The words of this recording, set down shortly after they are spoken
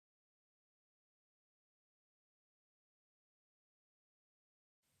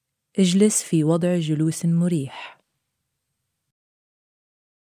اجلس في وضع جلوس مريح.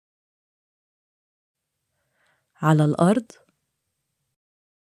 على الأرض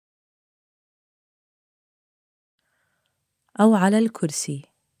أو على الكرسي.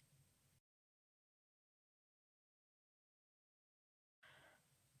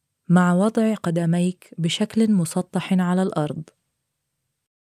 مع وضع قدميك بشكل مسطح على الأرض.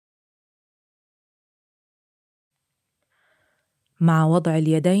 مع وضع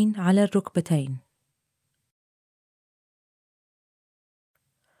اليدين على الركبتين.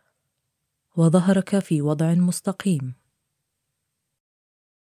 وظهرك في وضع مستقيم.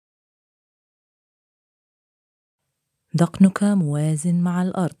 ذقنك موازن مع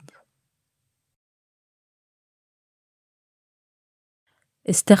الأرض.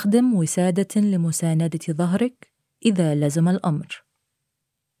 استخدم وسادة لمساندة ظهرك إذا لزم الأمر.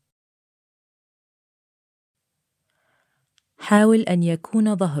 حاول أن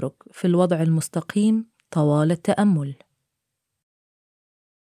يكون ظهرك في الوضع المستقيم طوال التأمل.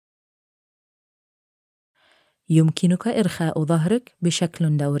 يمكنك إرخاء ظهرك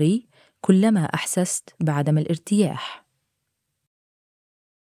بشكل دوري كلما أحسست بعدم الارتياح.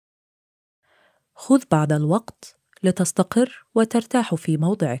 خذ بعض الوقت لتستقر وترتاح في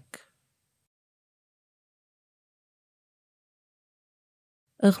موضعك.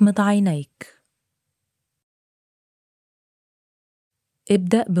 اغمض عينيك.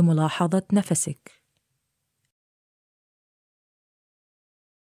 ابدأ بملاحظة نفسك.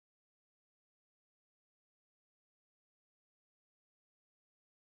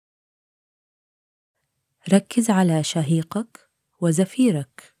 ركز على شهيقك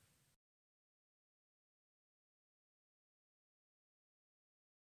وزفيرك.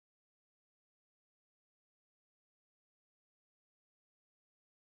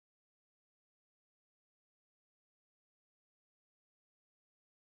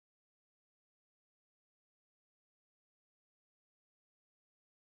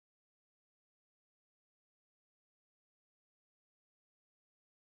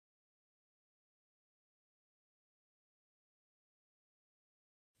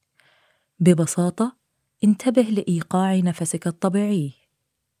 ببساطة انتبه لإيقاع نفسك الطبيعي.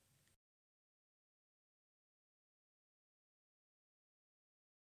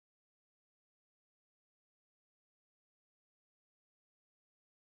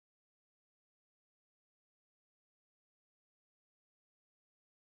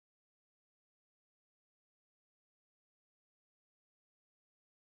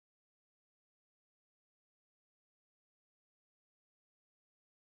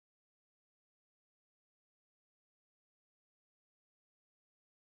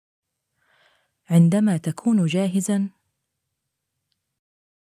 عندما تكون جاهزاً،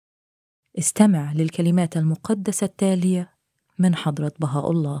 استمع للكلمات المقدسة التالية من حضرة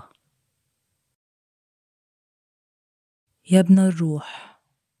بهاء الله. يا ابن الروح،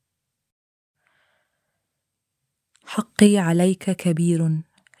 حقي عليك كبير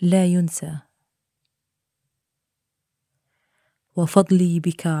لا ينسى، وفضلي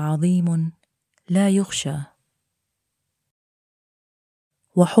بك عظيم لا يخشى،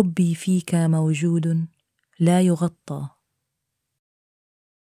 وحبي فيك موجود لا يغطى،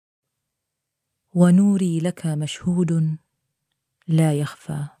 ونوري لك مشهود لا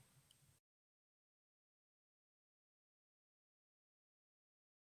يخفى.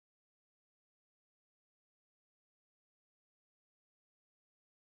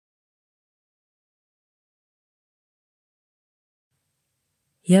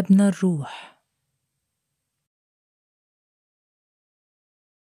 يا ابن الروح،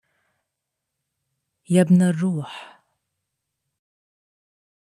 يا ابن الروح،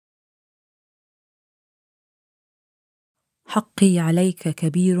 حقي عليك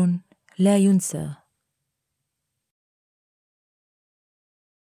كبير لا ينسى،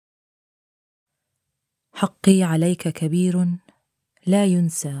 حقي عليك كبير لا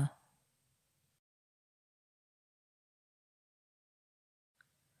ينسى،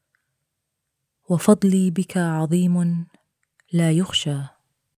 وفضلي بك عظيم لا يخشى،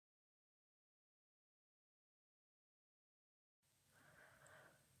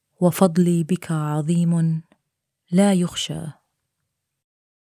 وفضلي بك عظيم لا يخشى،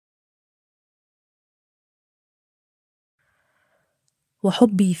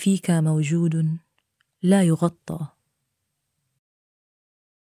 وحبي فيك موجود لا يغطى،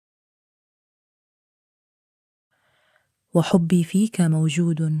 وحبي فيك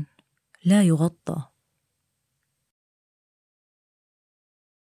موجود لا يغطى.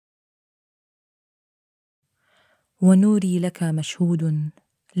 ونوري لك مشهود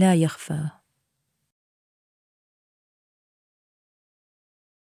لا يخفى.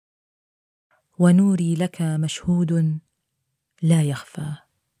 ونوري لك مشهود لا يخفى.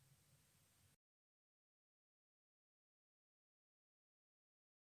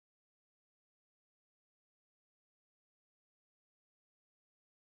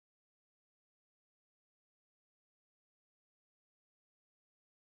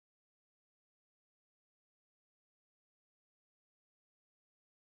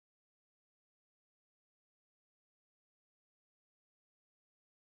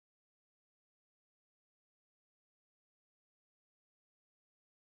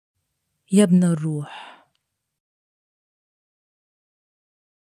 يا ابن الروح،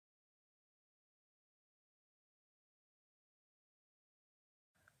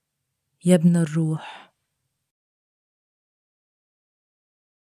 يا ابن الروح،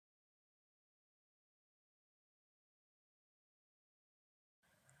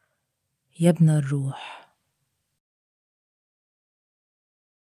 يا ابن الروح.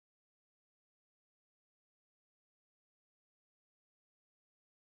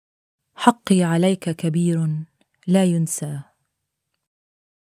 حقي عليك كبير لا ينسى،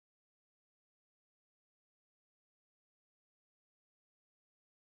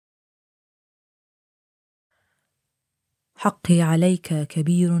 حقي عليك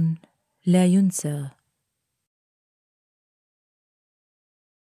كبير لا ينسى.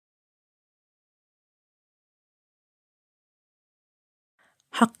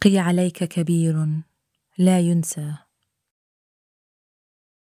 حقي عليك كبير لا ينسى.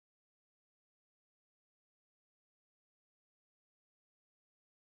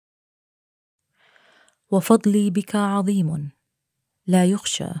 وفضلي بك عظيم لا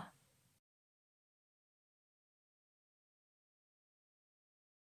يخشى،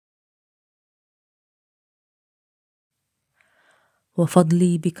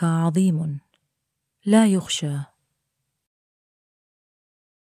 وفضلي بك عظيم لا يخشى.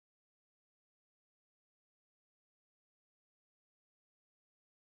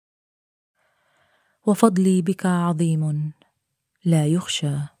 وفضلي بك عظيم لا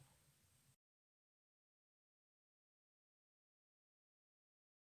يخشى.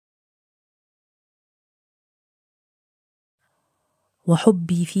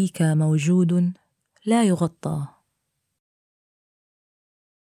 وحبي فيك موجود لا يغطى،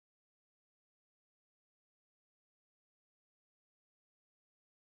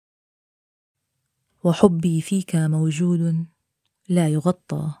 وحبي فيك موجود لا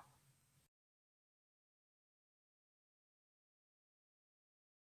يغطى.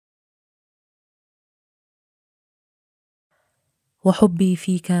 وحبي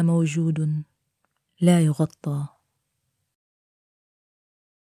فيك موجود لا يغطى.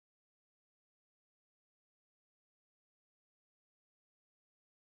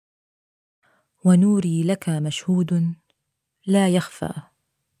 ونوري لك مشهود لا يخفى.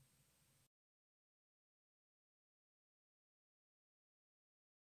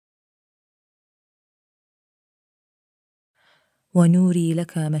 ونوري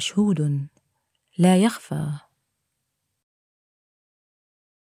لك مشهود لا يخفى.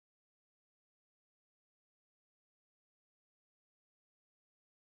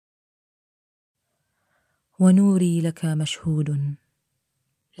 ونوري لك مشهود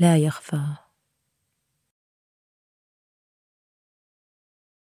لا يخفى.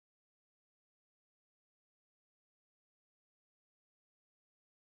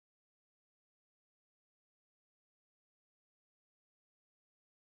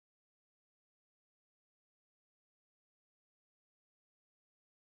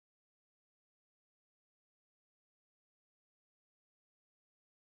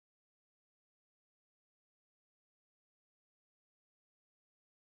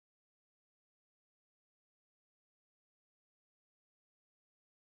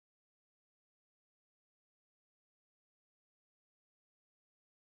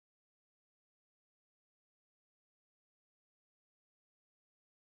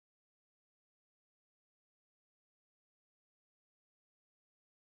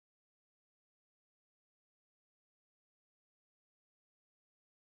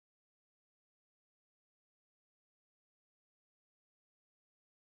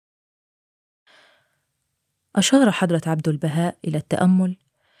 أشار حضرة عبد البهاء إلى التأمل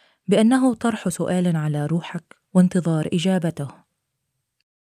بأنه طرح سؤال على روحك وانتظار إجابته.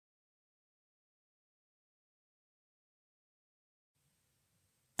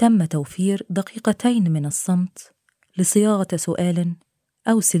 تم توفير دقيقتين من الصمت لصياغة سؤال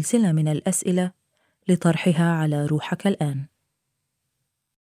أو سلسلة من الأسئلة لطرحها على روحك الآن.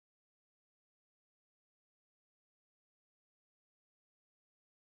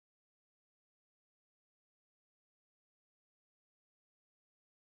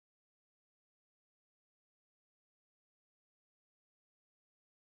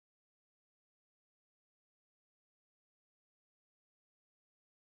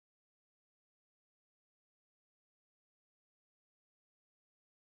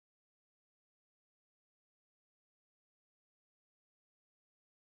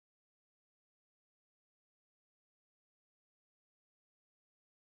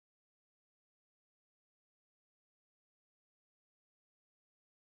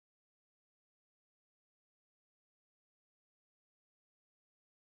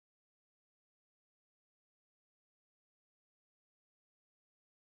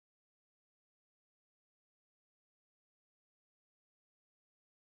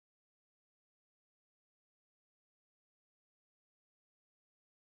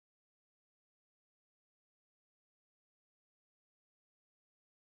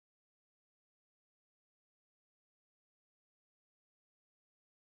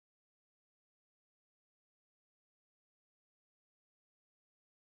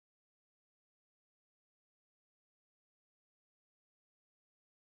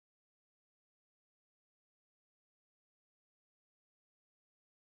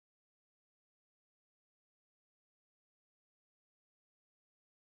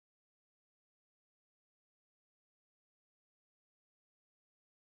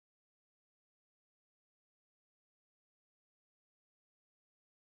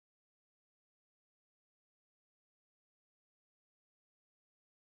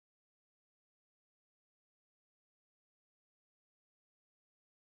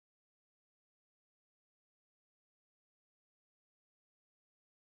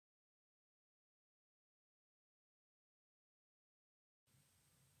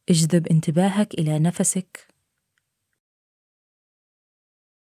 اجذب انتباهك إلى نفسك،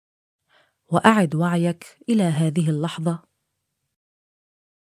 وأعد وعيك إلى هذه اللحظة.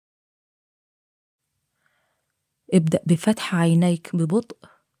 ابدأ بفتح عينيك ببطء.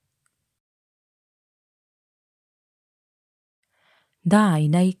 دع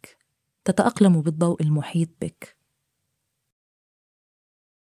عينيك تتأقلم بالضوء المحيط بك.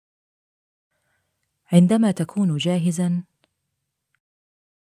 عندما تكون جاهزاً،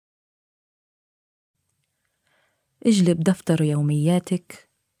 اجلب دفتر يومياتك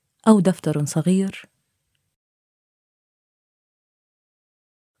أو دفتر صغير،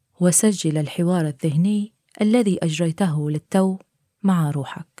 وسجل الحوار الذهني الذي أجريته للتو مع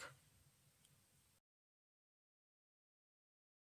روحك.